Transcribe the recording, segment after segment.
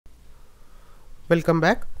Welcome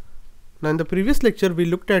back. Now in the previous lecture we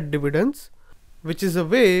looked at dividends, which is a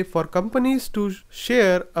way for companies to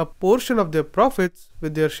share a portion of their profits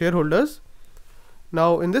with their shareholders.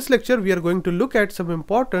 Now in this lecture we are going to look at some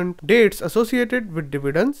important dates associated with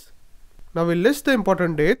dividends. Now we'll list the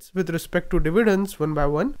important dates with respect to dividends one by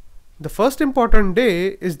one. The first important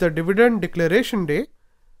day is the dividend declaration day.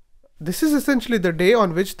 This is essentially the day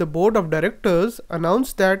on which the board of directors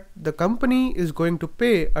announce that the company is going to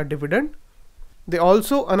pay a dividend. They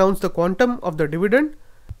also announce the quantum of the dividend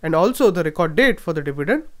and also the record date for the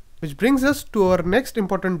dividend, which brings us to our next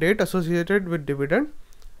important date associated with dividend.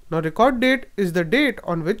 Now record date is the date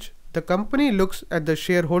on which the company looks at the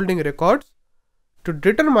shareholding records to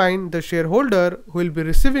determine the shareholder who will be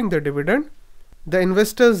receiving the dividend. The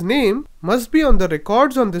investor's name must be on the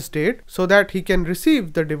records on this date so that he can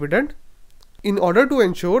receive the dividend. In order to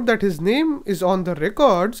ensure that his name is on the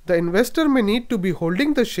records, the investor may need to be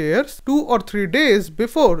holding the shares 2 or 3 days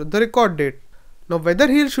before the record date. Now whether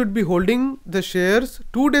he should be holding the shares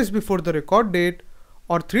 2 days before the record date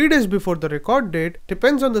or 3 days before the record date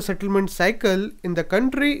depends on the settlement cycle in the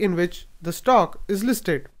country in which the stock is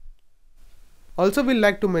listed. Also, we'd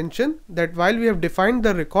like to mention that while we have defined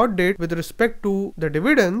the record date with respect to the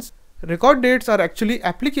dividends, record dates are actually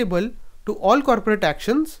applicable to all corporate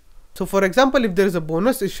actions. So for example, if there is a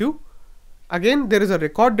bonus issue, again there is a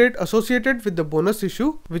record date associated with the bonus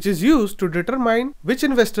issue, which is used to determine which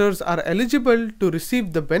investors are eligible to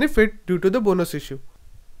receive the benefit due to the bonus issue.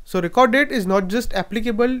 So record date is not just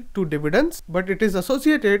applicable to dividends, but it is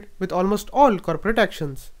associated with almost all corporate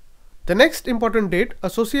actions. The next important date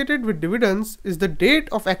associated with dividends is the date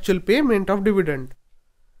of actual payment of dividend.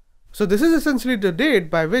 So this is essentially the date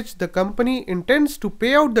by which the company intends to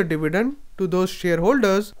pay out the dividend to those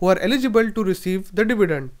shareholders who are eligible to receive the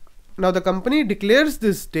dividend. Now the company declares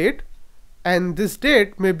this date, and this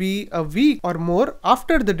date may be a week or more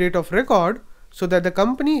after the date of record, so that the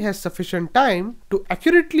company has sufficient time to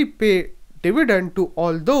accurately pay dividend to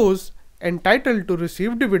all those entitled to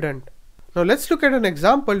receive dividend. Now let's look at an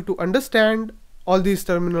example to understand all these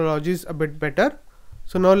terminologies a bit better.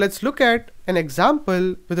 So now let's look at an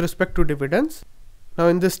example with respect to dividends. Now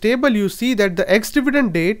in this table you see that the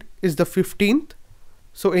ex-dividend date is the 15th.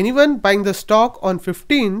 So anyone buying the stock on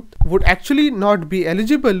 15th would actually not be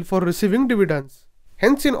eligible for receiving dividends.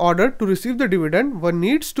 Hence, in order to receive the dividend, one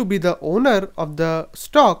needs to be the owner of the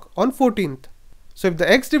stock on 14th. So if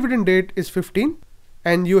the ex-dividend date is 15th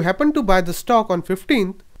and you happen to buy the stock on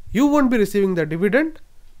 15th, you won't be receiving the dividend,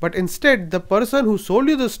 but instead the person who sold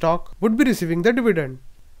you the stock would be receiving the dividend.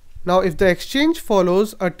 Now if the exchange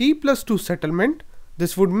follows a T+2 settlement,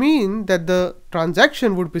 this would mean that the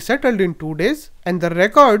transaction would be settled in 2 days and the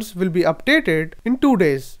records will be updated in 2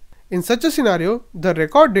 days. In such a scenario, the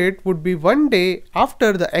record date would be 1 day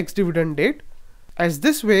after the ex-dividend date, as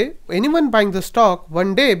this way anyone buying the stock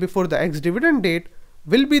 1 day before the ex-dividend date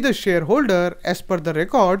will be the shareholder as per the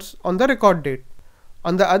records on the record date.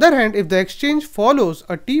 On the other hand, if the exchange follows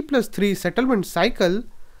a T+3 settlement cycle,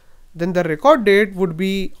 then the record date would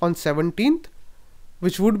be on 17th,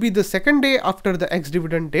 which would be the 2nd day after the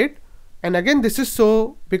ex-dividend date. And again, this is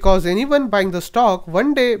so because anyone buying the stock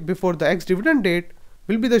 1 day before the ex-dividend date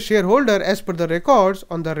will be the shareholder as per the records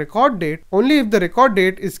on the record date, only if the record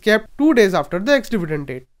date is kept 2 days after the ex-dividend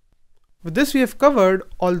date. With this, we have covered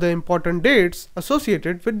all the important dates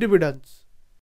associated with dividends.